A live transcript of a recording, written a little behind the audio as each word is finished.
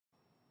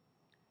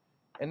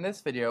In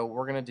this video,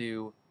 we're going to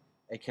do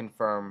a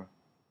confirm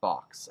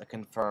box, a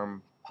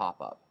confirm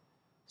pop-up.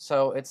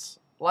 So it's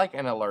like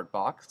an alert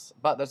box,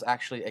 but there's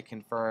actually a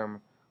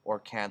confirm or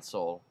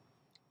cancel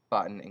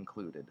button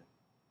included.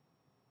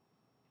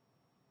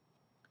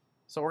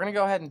 So we're going to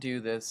go ahead and do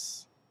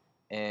this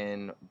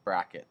in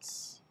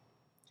brackets.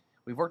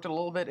 We've worked a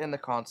little bit in the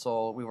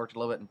console, we worked a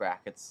little bit in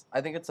brackets.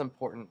 I think it's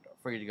important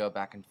for you to go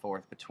back and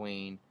forth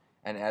between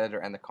an editor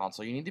and the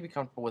console. You need to be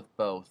comfortable with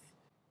both.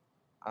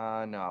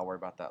 No, I'll worry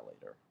about that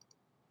later.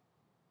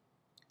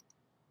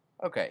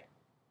 Okay,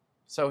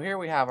 so here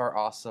we have our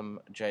awesome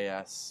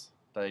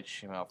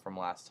JS.html from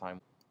last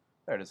time.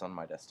 There it is on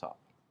my desktop.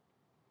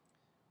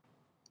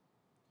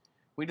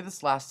 We did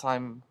this last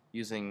time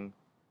using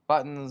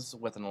buttons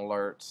with an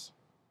alert,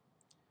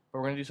 but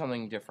we're going to do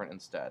something different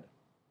instead.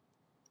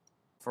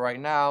 For right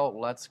now,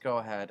 let's go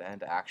ahead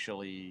and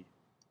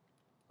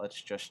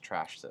let's just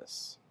trash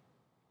this.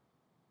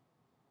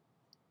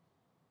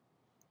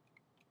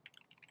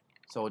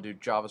 So we'll do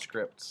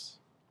JavaScript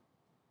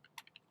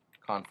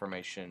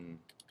confirmation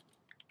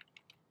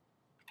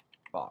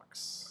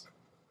box.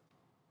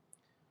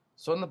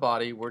 So in the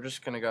body, we're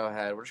just going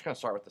to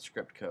start with the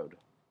script code.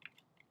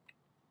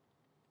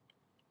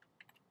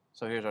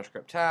 So here's our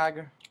script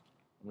tag.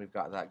 We've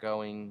got that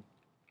going.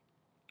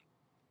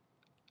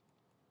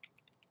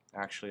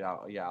 Actually,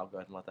 I'll go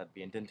ahead and let that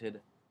be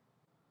indented.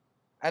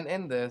 And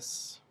in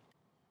this,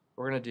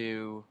 we're going to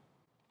do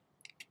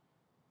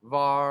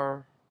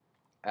var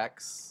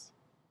x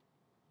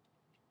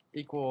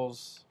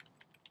equals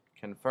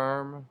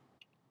confirm,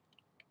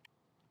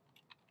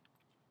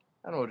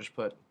 and we'll just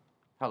put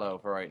hello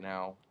for right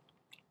now,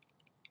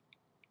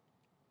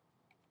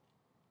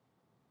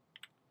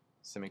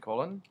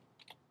 semicolon.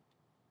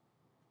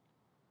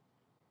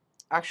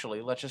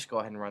 Actually, let's just go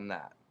ahead and run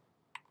that.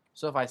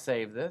 So if I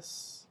save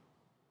this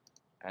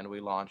and we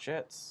launch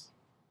it,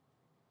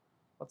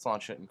 let's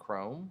launch it in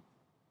Chrome.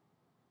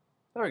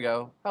 There we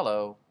go,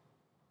 hello,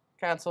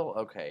 cancel,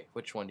 okay,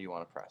 which one do you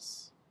want to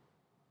press?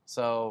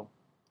 So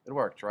it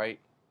worked, right?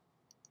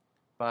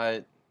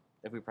 But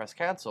if we press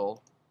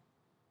cancel,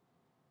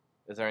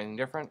 is there anything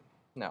different?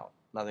 No,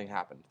 nothing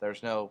happened.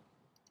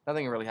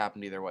 Nothing really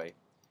happened either way.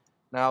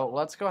 Now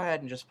let's go ahead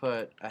and just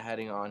put a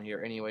heading on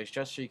here anyways,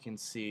 just so you can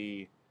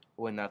see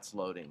when that's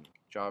loading.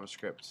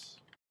 JavaScript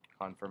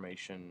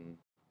confirmation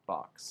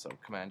box. So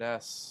Command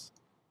S,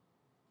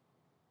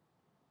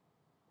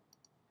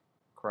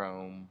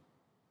 Chrome,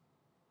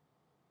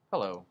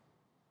 hello.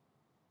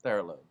 There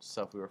it loads.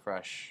 So if we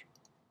refresh,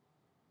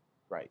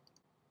 right.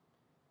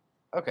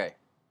 Okay.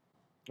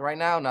 Right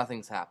now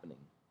nothing's happening,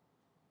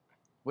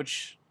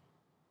 which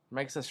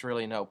makes this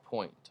really no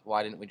point.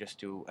 Why didn't we just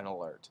do an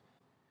alert?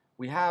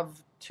 We have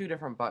two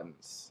different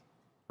buttons,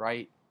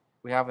 right?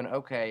 We have an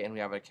OK and we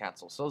have a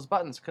cancel. So those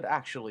buttons could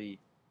actually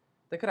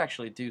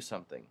do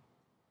something.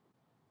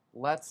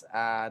 Let's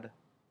add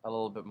a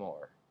little bit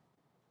more.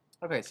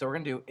 Okay, so we're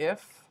going to do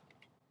if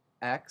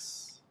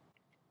x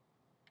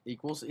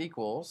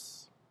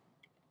equals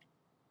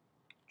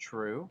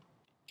true.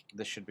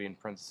 This should be in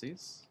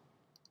parentheses.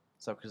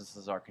 So because this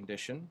is our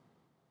condition.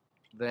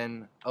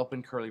 Then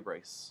open curly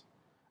brace.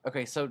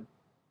 Okay, so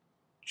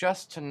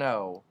just to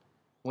know,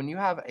 when you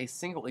have a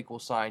single equal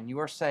sign, you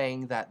are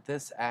saying that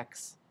this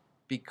x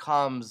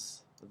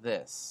becomes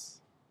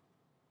this.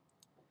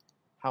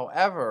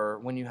 However,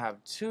 when you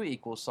have two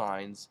equal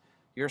signs,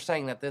 you're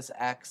saying that this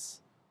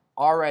x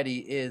already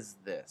is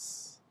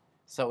this.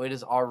 So it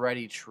is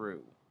already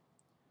true.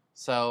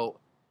 So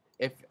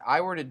if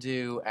I were to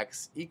do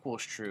x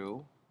equals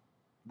true,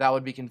 that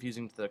would be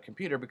confusing to the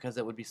computer because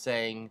it would be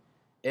saying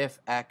if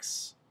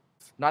x,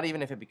 not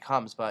even if it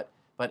becomes, but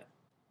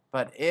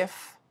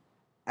if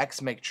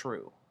x make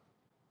true.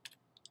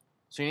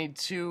 So you need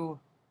two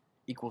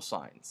equal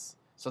signs.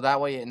 So that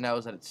way it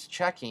knows that it's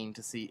checking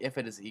to see if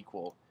it is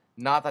equal,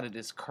 not that it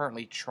is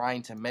currently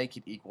trying to make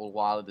it equal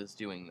while it is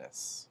doing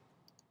this.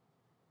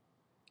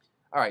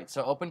 Alright,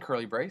 so open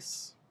curly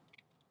brace,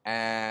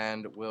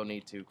 and we'll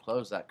need to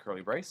close that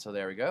curly brace, so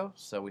there we go.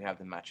 So we have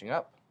them matching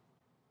up.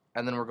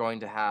 And then we're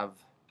going to have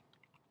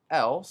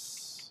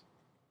else,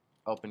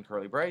 open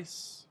curly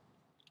brace,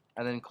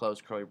 and then close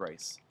curly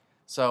brace.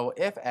 So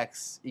if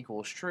x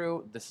equals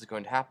true, this is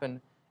going to happen.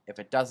 If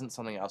it doesn't,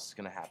 something else is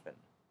going to happen.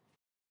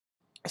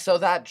 So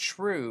that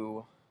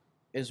true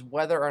is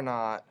whether or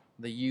not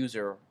the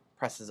user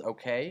presses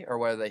OK or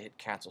whether they hit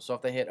cancel. So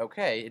if they hit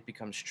OK, it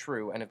becomes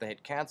true, and if they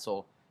hit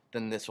cancel,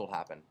 then this will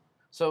happen.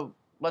 So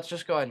let's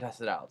just go ahead and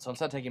test it out. So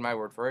instead of taking my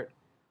word for it,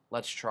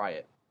 let's try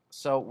it.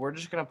 So we're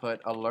just going to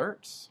put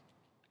alert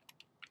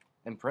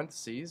in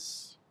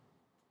parentheses.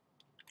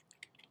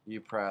 You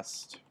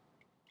pressed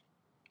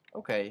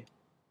OK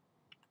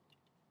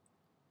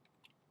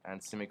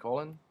and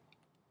semicolon,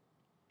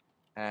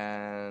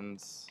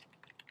 and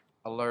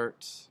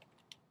alert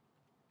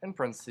in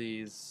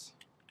parentheses.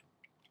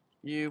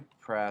 You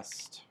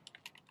pressed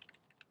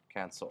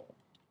cancel,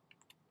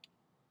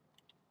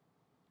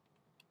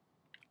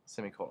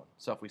 semicolon.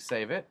 So if we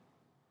save it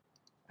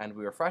and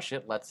we refresh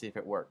it, let's see if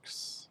it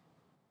works.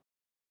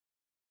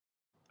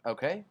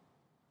 Okay,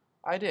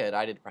 I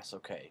did press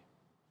OK.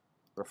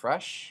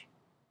 Refresh,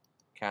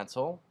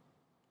 cancel,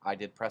 I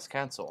did press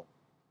cancel.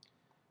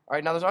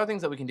 Alright, now there's other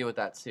things that we can do with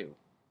that too.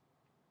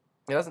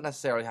 It doesn't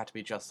necessarily have to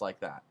be just like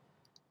that.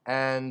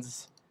 And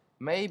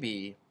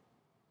maybe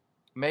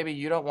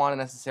you don't want to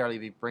necessarily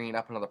be bringing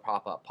up another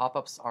pop-up.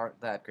 Pop-ups aren't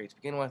that great to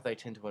begin with. They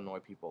tend to annoy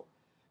people.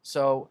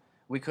 So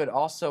we could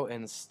also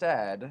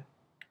instead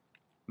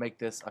make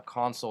this a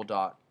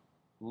console.log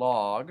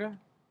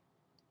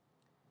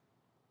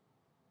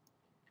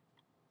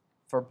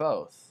for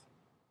both.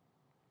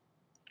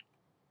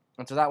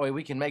 And so that way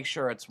we can make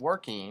sure it's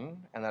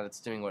working and that it's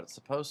doing what it's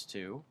supposed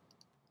to,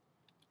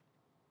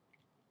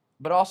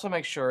 but also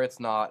make sure it's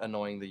not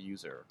annoying the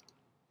user.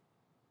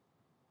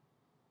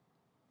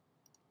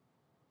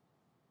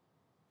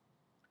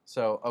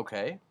 So,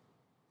 okay.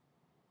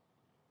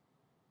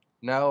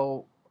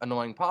 No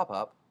annoying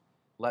pop-up.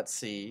 Let's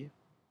see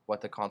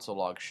what the console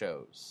log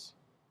shows.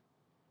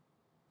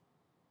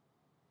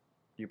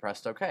 You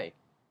pressed OK.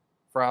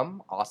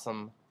 From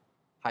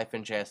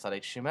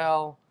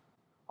awesome-js.html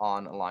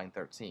on line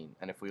 13.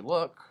 And if we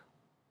look,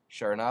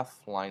 sure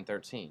enough, line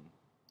 13.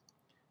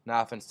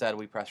 Now if instead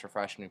we press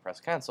refresh and we press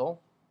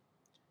cancel,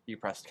 you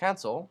pressed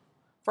cancel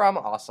from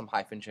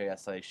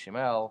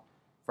awesome-js.html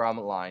from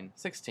line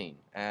 16.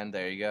 And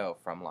there you go,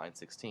 from line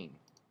 16.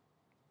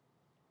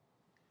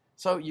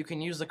 So you can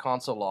use the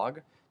console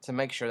log to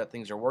make sure that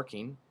things are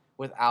working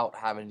without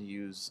having to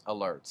use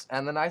alerts.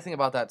 And the nice thing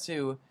about that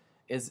too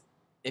is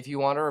if you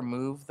want to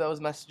remove those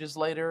messages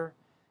later,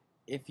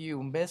 if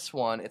you miss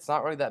one, it's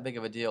not really that big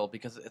of a deal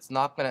because it's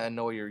not going to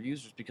annoy your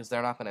users because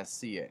they're not going to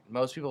see it.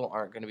 Most people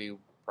aren't going to be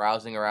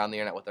browsing around the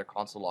internet with their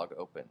console log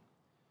open.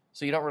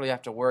 So you don't really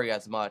have to worry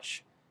as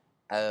much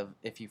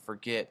if you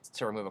forget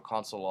to remove a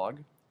console log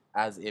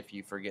as if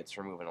you forget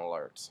to remove an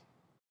alert.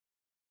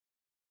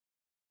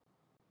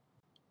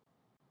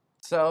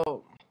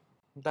 So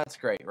that's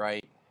great,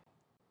 right?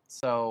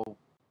 So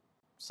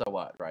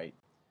what, right?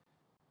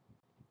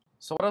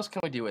 So what else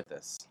can we do with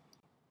this?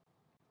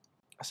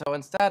 So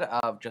instead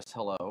of just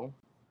hello,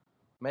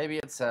 maybe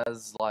it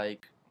says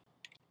like,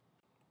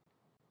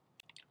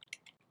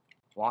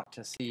 want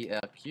to see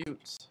a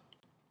cute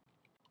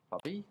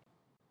puppy?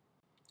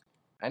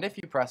 And if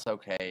you press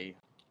OK,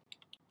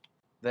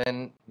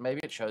 then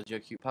maybe it shows you a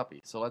cute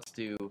puppy. So let's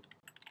do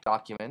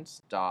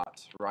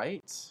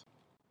document.write,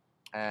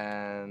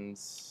 and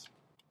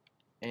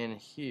in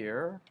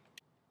here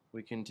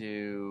we can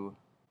do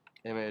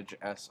image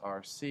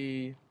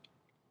src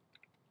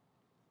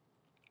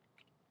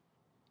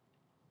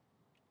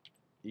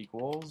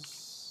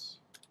equals,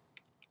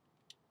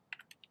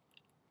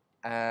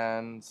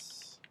 and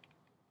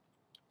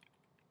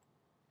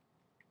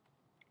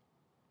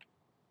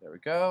there we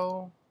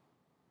go.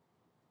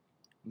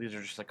 These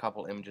are just a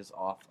couple images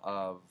off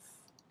of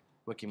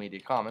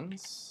Wikimedia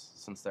Commons,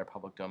 since they're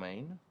public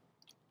domain.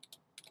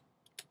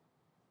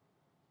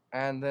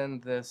 And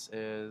then this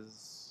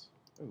is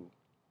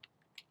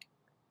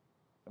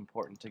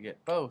important to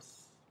get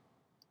both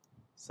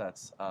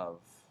sets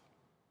of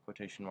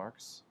quotation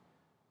marks.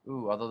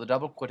 Although the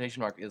double quotation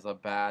mark is a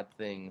bad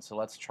thing, so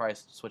let's try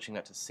switching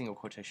that to single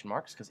quotation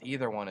marks, because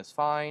either one is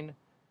fine,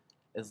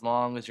 as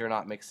long as you're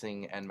not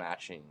mixing and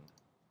matching.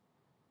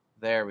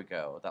 There we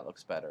go, that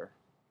looks better.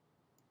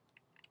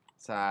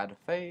 Sad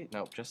face,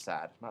 nope, just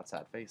sad, not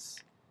sad face.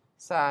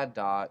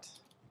 Sad.png,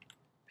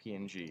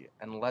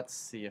 and let's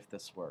see if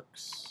this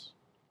works.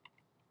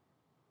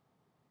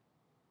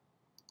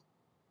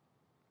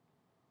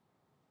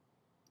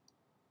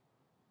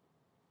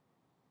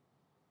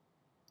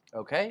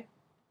 Okay,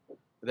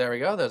 there we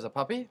go, there's a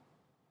puppy.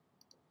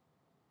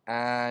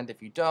 And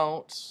if you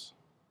don't,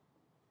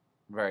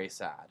 very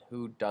sad.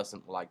 Who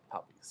doesn't like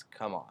puppies?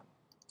 Come on.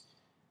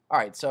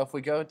 Alright, so if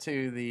we go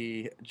to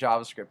the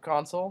JavaScript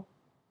console,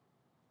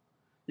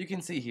 you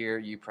can see here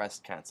you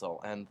pressed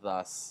cancel, and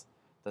thus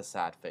the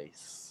sad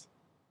face.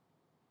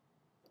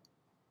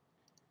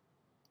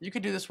 You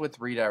could do this with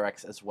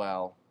redirects as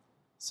well.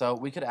 So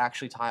we could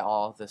actually tie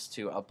all of this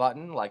to a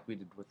button like we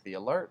did with the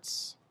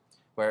alerts,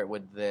 where it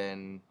would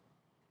then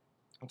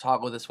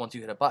toggle this once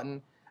you hit a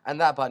button, and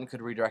that button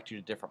could redirect you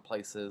to different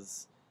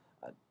places,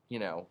 you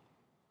know,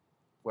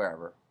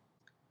 wherever.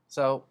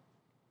 So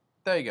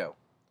there you go.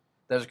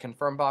 There's a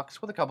confirm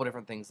box with a couple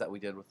different things that we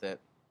did with it,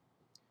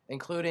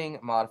 including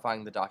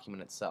modifying the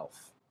document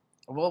itself.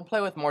 We'll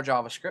play with more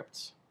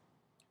JavaScript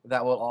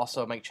that will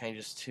also make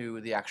changes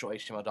to the actual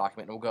HTML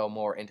document, and we'll go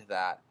more into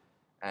that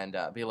and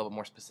be a little bit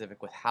more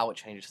specific with how it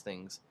changes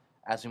things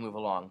as we move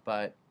along.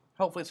 But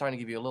hopefully it's starting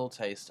to give you a little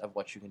taste of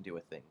what you can do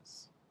with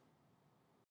things.